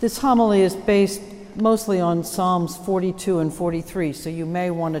This homily is based mostly on Psalms 42 and 43, so you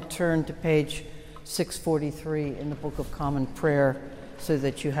may want to turn to page 643 in the Book of Common Prayer so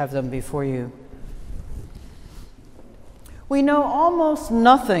that you have them before you. We know almost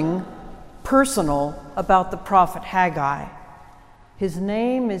nothing personal about the prophet Haggai. His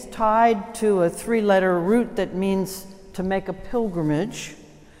name is tied to a three-letter root that means to make a pilgrimage,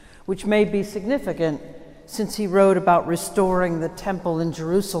 which may be significant since he wrote about restoring the temple in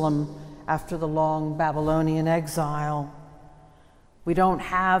Jerusalem after the long Babylonian exile. We don't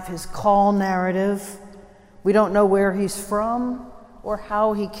have his call narrative. We don't know where he's from or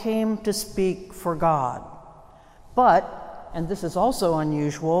how he came to speak for God. But, and this is also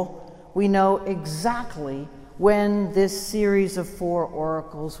unusual, we know exactly when this series of 4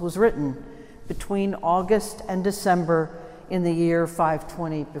 oracles was written, between August and December in the year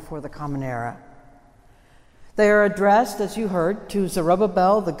 520 before the Common Era. They are addressed, as you heard, to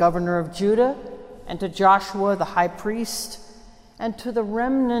Zerubbabel, the governor of Judah, and to Joshua, the high priest, and to the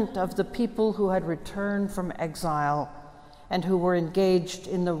remnant of the people who had returned from exile and who were engaged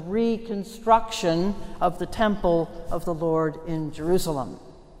in the reconstruction of the temple of the Lord in Jerusalem.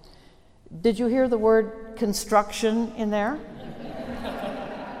 Did you hear the word construction in there?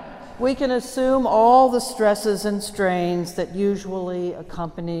 We can assume all the stresses and strains that usually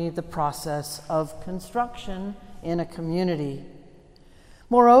accompany the process of construction in a community.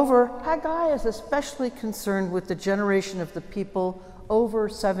 Moreover, Haggai is especially concerned with the generation of the people over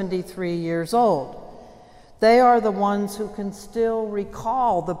 73 years old. They are the ones who can still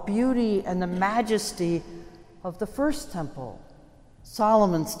recall the beauty and the majesty of the first temple,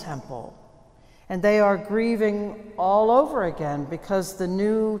 Solomon's temple. And they are grieving all over again because the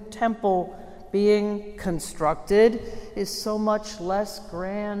new temple being constructed is so much less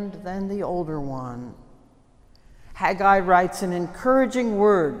grand than the older one. Haggai writes an encouraging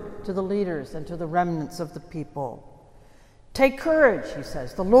word to the leaders and to the remnants of the people. Take courage, he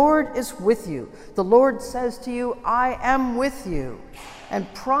says. The Lord is with you. The Lord says to you, I am with you, and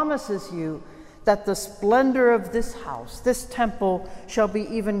promises you that the splendor of this house, this temple, shall be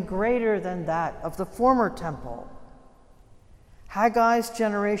even greater than that of the former temple. Haggai's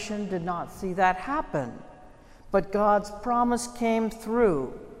generation did not see that happen, but God's promise came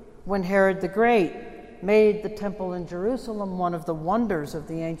through when Herod the Great made the temple in Jerusalem one of the wonders of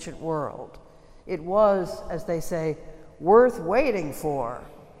the ancient world. It was, as they say, worth waiting for.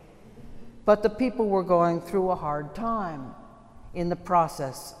 But the people were going through a hard time in the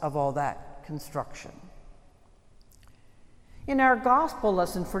process of all that construction. In our gospel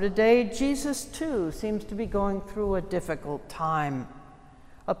lesson for today, Jesus too seems to be going through a difficult time,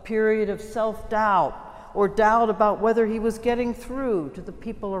 a period of self-doubt or doubt about whether he was getting through to the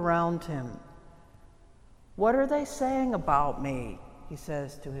people around him. What are they saying about me? He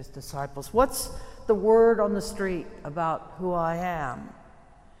says to his disciples. What's the word on the street about who I am?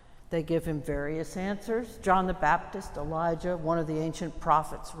 They give him various answers. John the Baptist, Elijah, one of the ancient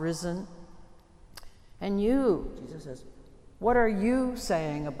prophets, risen. And you, Jesus says, what are you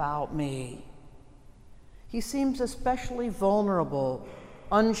saying about me? He seems especially vulnerable,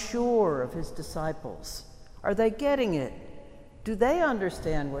 unsure of his disciples. Are they getting it? Do they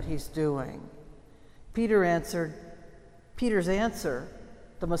understand what he's doing? Peter's answer,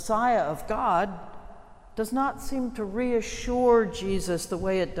 the Messiah of God, does not seem to reassure Jesus the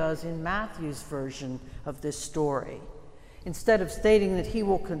way it does in Matthew's version of this story. Instead of stating that he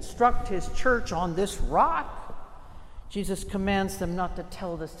will construct his church on this rock, Jesus commands them not to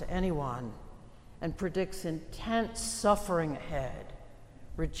tell this to anyone and predicts intense suffering ahead,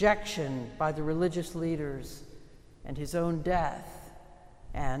 rejection by the religious leaders, and his own death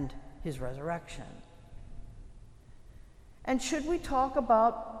and his resurrection. And should we talk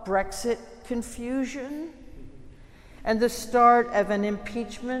about Brexit confusion and the start of an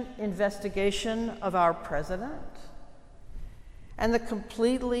impeachment investigation of our president? And the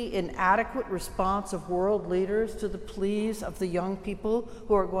completely inadequate response of world leaders to the pleas of the young people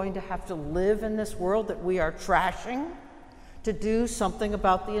who are going to have to live in this world that we are trashing, to do something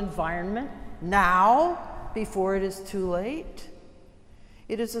about the environment now before it is too late?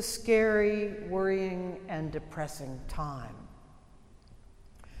 It is a scary, worrying, and depressing time.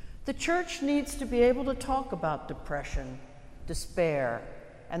 The church needs to be able to talk about depression, despair,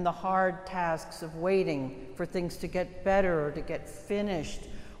 and the hard tasks of waiting for things to get better or to get finished,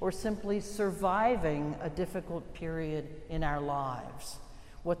 or simply surviving a difficult period in our lives,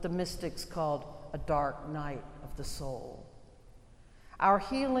 what the mystics called a dark night of the soul. Our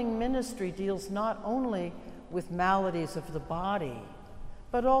healing ministry deals not only with maladies of the body,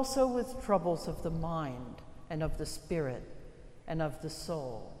 but also with troubles of the mind and of the spirit, and of the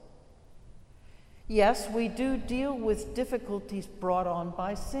soul. Yes, we do deal with difficulties brought on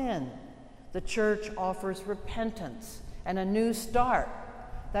by sin. The church offers repentance and a new start.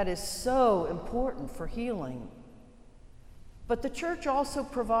 That is so important for healing. But the church also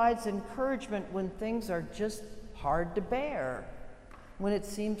provides encouragement when things are just hard to bear, when it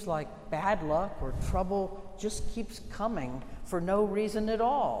seems like bad luck or trouble just keeps coming for no reason at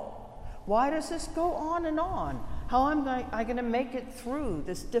all. Why does this go on and on? How am I going to make it through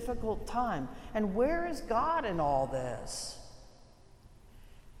this difficult time? And where is God in all this?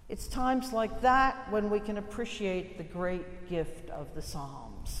 It's times like that when we can appreciate the great gift of the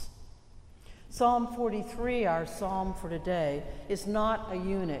Psalms. Psalm 43, our psalm for today, is not a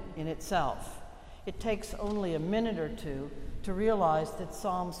unit in itself. It takes only a minute or two to realize that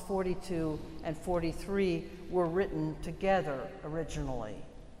Psalms 42 and 43 were written together originally.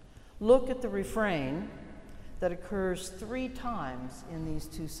 Look at the refrain that occurs 3 times in these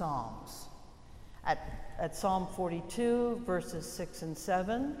 2 psalms. At Psalm 42, verses 6 and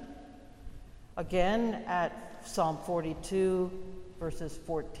 7, again at Psalm 42, verses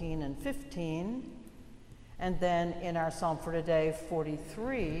 14 and 15, and then in our psalm for today,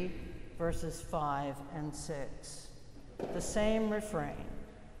 43, verses 5 and 6. The same refrain.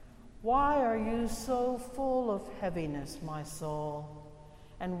 Why are you so full of heaviness, my soul?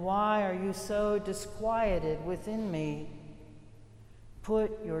 And why are you so disquieted within me?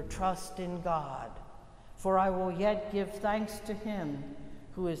 Put your trust in God, for I will yet give thanks to him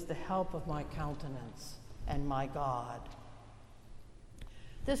who is the help of my countenance and my God.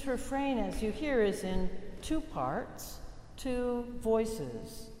 This refrain, as you hear, is in 2 parts, 2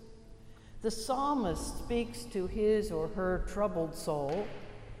 voices. The psalmist speaks to his or her troubled soul,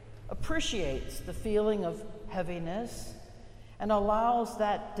 appreciates the feeling of heaviness, and allows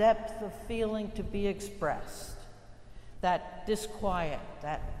that depth of feeling to be expressed. That disquiet,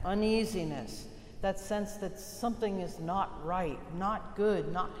 that uneasiness, that sense that something is not right, not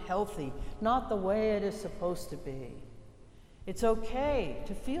good, not healthy, not the way it is supposed to be. It's okay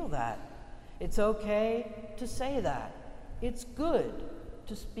to feel that. It's okay to say that. It's good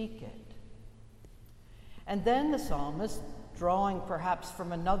to speak it. And then the psalmist, drawing perhaps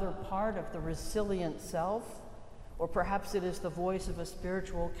from another part of the resilient self, or perhaps it is the voice of a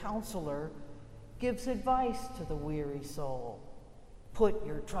spiritual counselor, gives advice to the weary soul. Put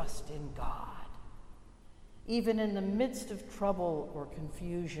your trust in God. Even in the midst of trouble or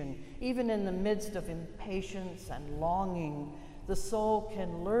confusion, even in the midst of impatience and longing, the soul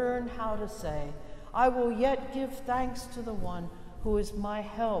can learn how to say, I will yet give thanks to the one who is my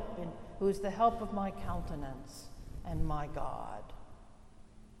help, and who is the help of my countenance and my God.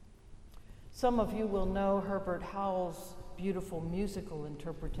 Some of you will know Herbert Howell's beautiful musical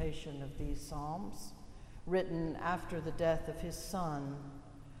interpretation of these psalms, written after the death of his son,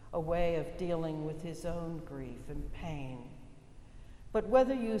 a way of dealing with his own grief and pain. But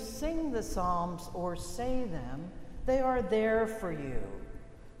whether you sing the psalms or say them, they are there for you,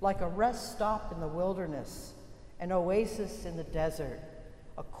 like a rest stop in the wilderness, an oasis in the desert,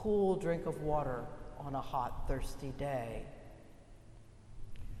 a cool drink of water on a hot, thirsty day.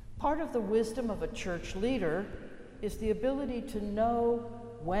 Part of the wisdom of a church leader is the ability to know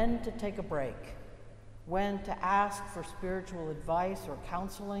when to take a break, when to ask for spiritual advice or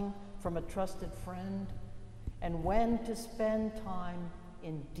counseling from a trusted friend, and when to spend time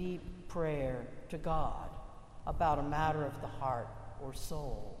in deep prayer to God about a matter of the heart or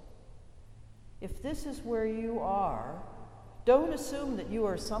soul. If this is where you are, don't assume that you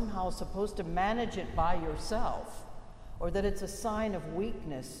are somehow supposed to manage it by yourself, or that it's a sign of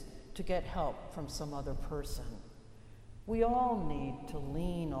weakness to get help from some other person. We all need to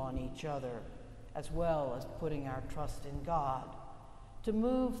lean on each other, as well as putting our trust in God, to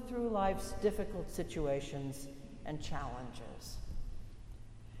move through life's difficult situations and challenges.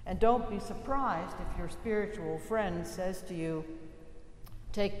 And don't be surprised if your spiritual friend says to you,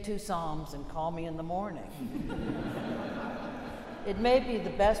 take 2 psalms and call me in the morning. It may be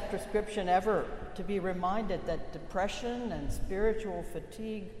the best prescription ever to be reminded that depression and spiritual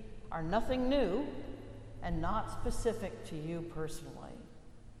fatigue are nothing new and not specific to you personally.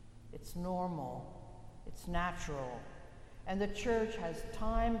 It's normal, it's natural, and the church has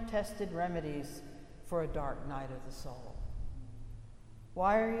time-tested remedies for a dark night of the soul.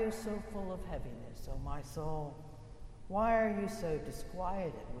 Why are you so full of heaviness, O my soul? Why are you so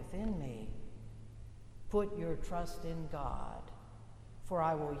disquieted within me? Put your trust in God, for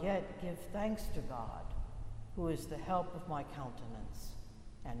I will yet give thanks to God, who is the help of my countenance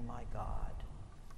and my God.